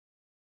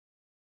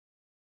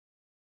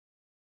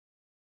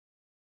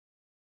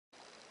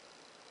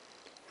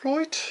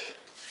Right.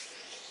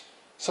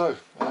 So,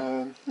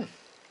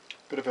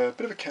 bit of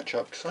a catch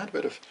up because I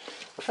had a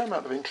fair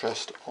amount of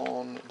interest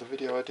on the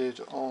video I did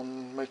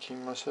on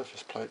making my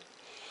surface plate,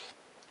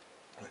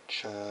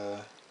 which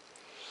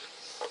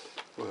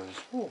was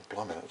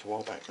blimey, that was a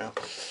while back now.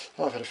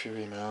 I've had a few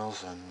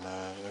emails and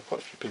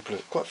quite a few people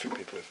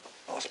have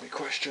asked me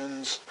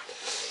questions.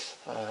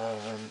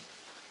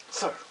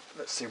 So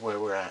let's see where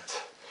we're at.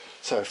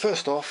 So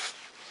first off,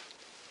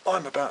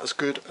 I'm about as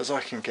good as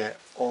I can get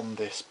on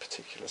this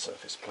particular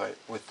surface plate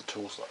with the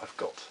tools that I've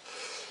got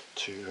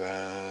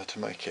to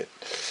make it.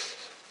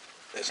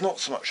 It's not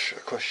so much a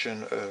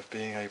question of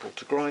being able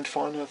to grind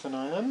finer than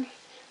I am.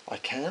 I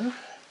can.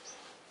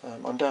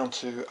 I'm down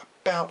to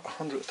about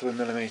 1/100 of a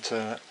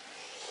millimetre.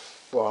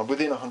 Well, I'm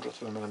within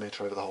 1/100 of a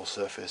millimetre over the whole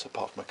surface,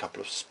 apart from a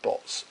couple of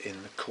spots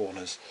in the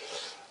corners.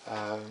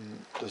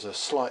 There's a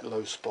slight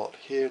low spot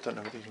here. Don't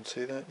know whether you can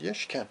see that.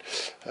 Yes, you can.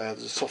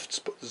 There's a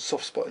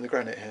soft spot in the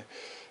granite here.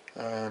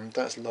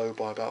 That's low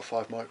by about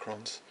 5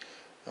 microns.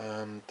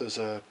 There's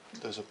a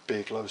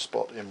big low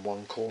spot in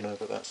one corner,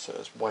 but that's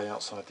way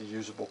outside the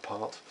usable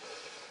part.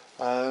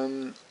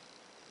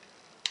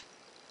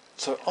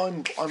 So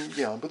I'm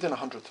within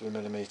 1/100 of a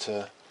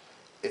millimetre.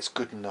 It's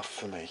good enough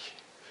for me.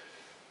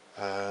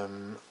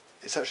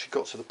 It's actually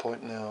got to the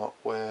point now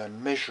where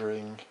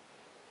measuring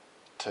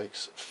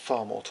takes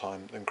far more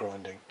time than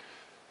grinding.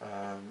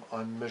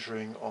 I'm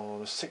measuring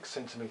on a 6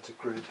 centimetre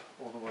grid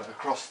all the way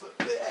across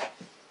there.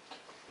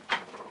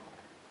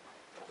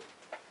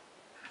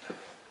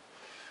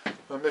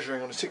 I'm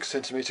measuring on a 6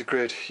 centimetre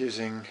grid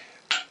using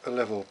a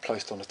level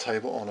placed on a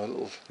table, on a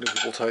little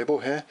movable table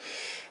here,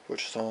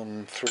 which is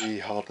on three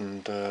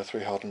hardened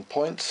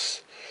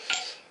points,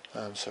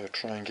 so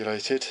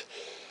triangulated.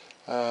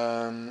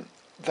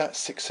 That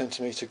 6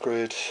 centimetre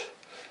grid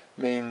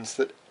means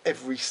that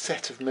every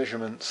set of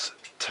measurements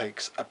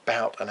takes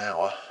about an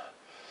hour.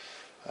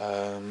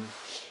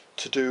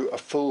 To do a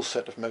full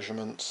set of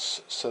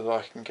measurements so that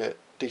I can get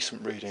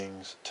decent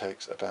readings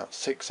takes about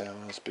 6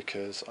 hours,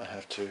 because I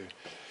have to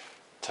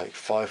take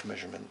 5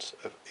 measurements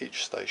of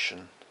each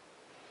station,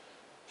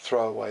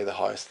 throw away the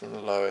highest and the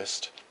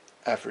lowest,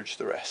 average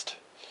the rest.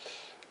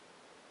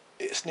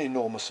 It's an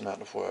enormous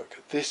amount of work.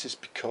 This is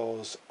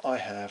because I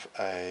have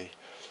a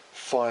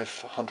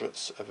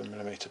 5/100 of a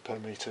millimetre per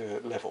metre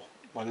level.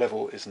 My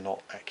level is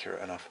not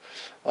accurate enough.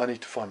 I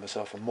need to find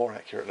myself a more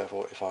accurate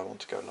level if I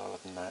want to go lower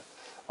than that.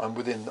 I'm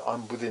within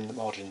the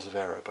margins of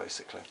error,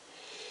 basically,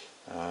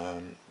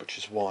 which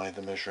is why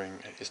the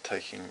measuring is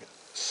taking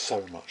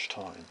so much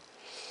time.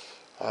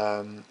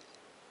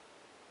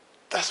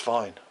 That's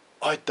fine.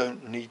 I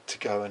don't need to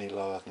go any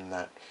lower than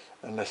that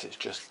unless it's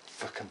just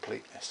for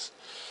completeness.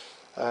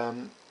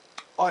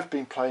 I've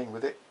been playing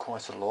with it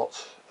quite a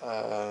lot,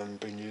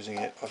 been using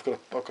it. I've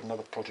got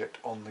another project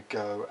on the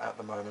go at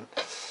the moment.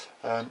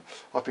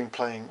 I've been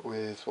playing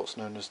with what's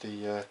known as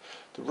the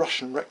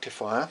Russian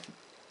rectifier,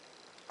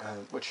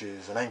 which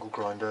is an angle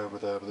grinder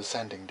with a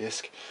sanding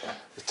disc.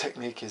 The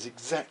technique is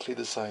exactly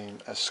the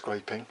same as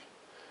scraping.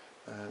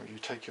 You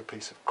take your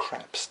piece of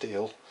crap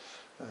steel,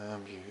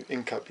 you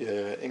ink up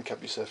your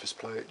surface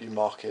plate, you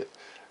mark it,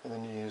 and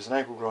then you use an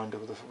angle grinder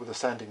with a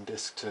sanding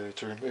disc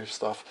to remove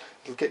stuff.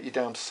 It'll get you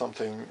down to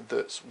something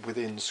that's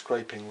within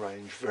scraping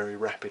range very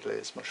rapidly.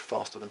 It's much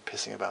faster than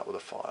pissing about with a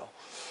file.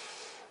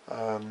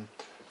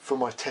 For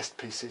my test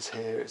pieces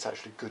here, it's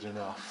actually good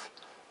enough.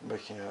 I'm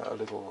making a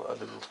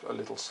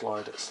little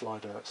slide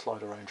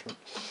arrangement.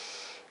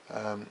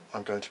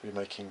 I'm going to be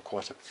making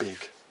quite a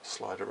big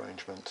slide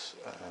arrangement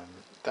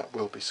that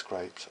will be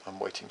scraped. I'm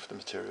waiting for the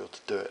material to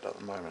do it at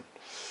the moment.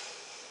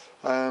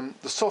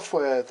 The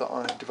software that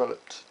I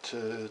developed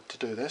to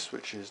do this,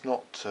 which is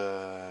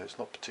it's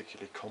not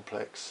particularly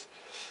complex,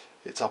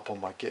 it's up on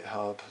my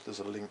GitHub. There's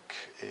a link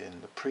in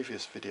the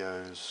previous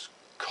video's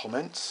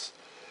comments.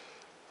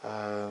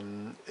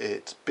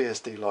 It's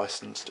BSD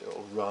licensed. It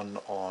will run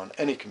on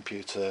any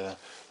computer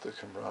that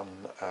can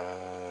run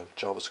a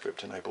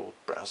JavaScript enabled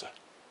browser.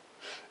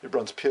 It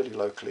runs purely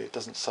locally. It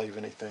doesn't save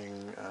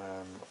anything.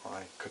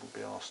 I couldn't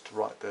be asked to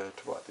write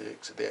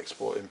the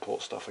export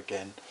import stuff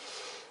again.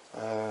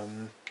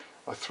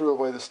 I threw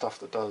away the stuff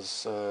that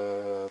does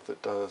or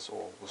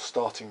was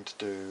starting to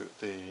do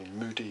the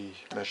Moody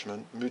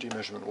measurement. Moody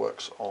measurement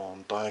works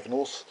on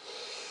diagonals.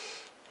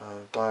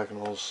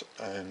 Diagonals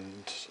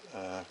and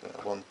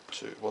 1,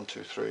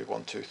 2, 3,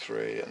 1, 2,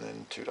 3, and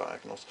then 2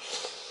 diagonals.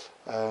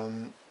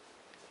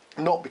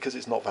 Not because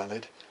it's not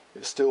valid.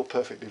 It's still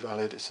perfectly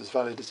valid. It's as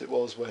valid as it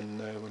was when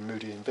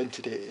Moody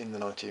invented it in the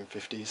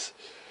 1950s.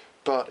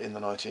 But in the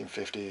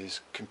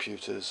 1950s,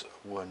 computers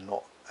were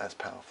not as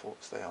powerful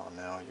as they are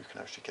now. You can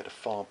actually get a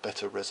far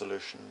better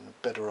resolution, a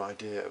better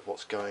idea of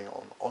what's going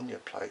on your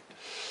plate,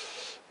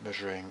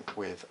 measuring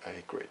with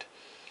a grid.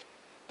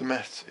 The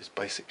maths is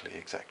basically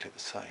exactly the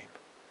same.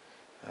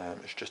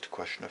 It's just a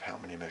question of how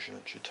many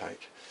measurements you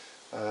take.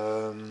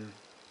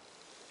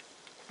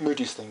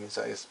 Moody's thing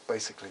is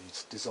basically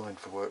it's designed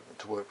to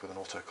work with an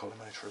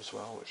autocollimator as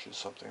well, which is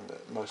something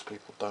that most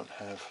people don't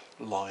have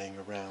lying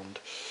around,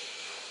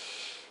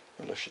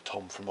 unless you're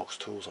Tom from Ox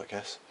Tools, I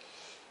guess.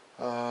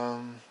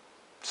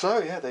 So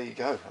yeah, there you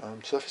go.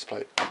 Surface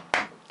plate.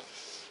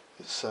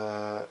 It's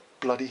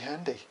bloody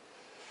handy.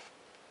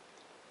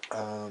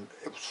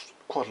 It was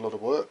quite a lot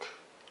of work,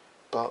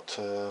 but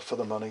for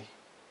the money,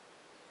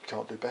 you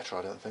can't do better,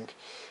 I don't think.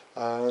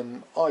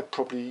 I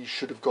probably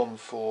should have gone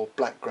for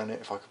black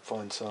granite if I could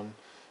find some,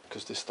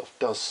 because this stuff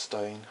does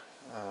stain.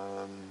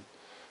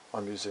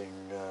 I'm using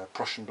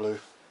Prussian blue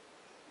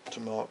to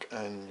mark,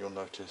 and you'll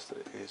notice that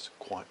it is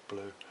quite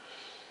blue.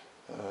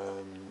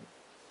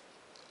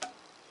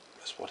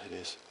 That's what it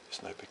is.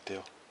 It's no big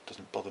deal.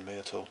 Doesn't bother me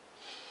at all.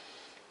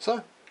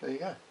 So there you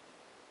go.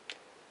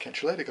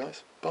 Catch you later,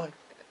 guys. Bye.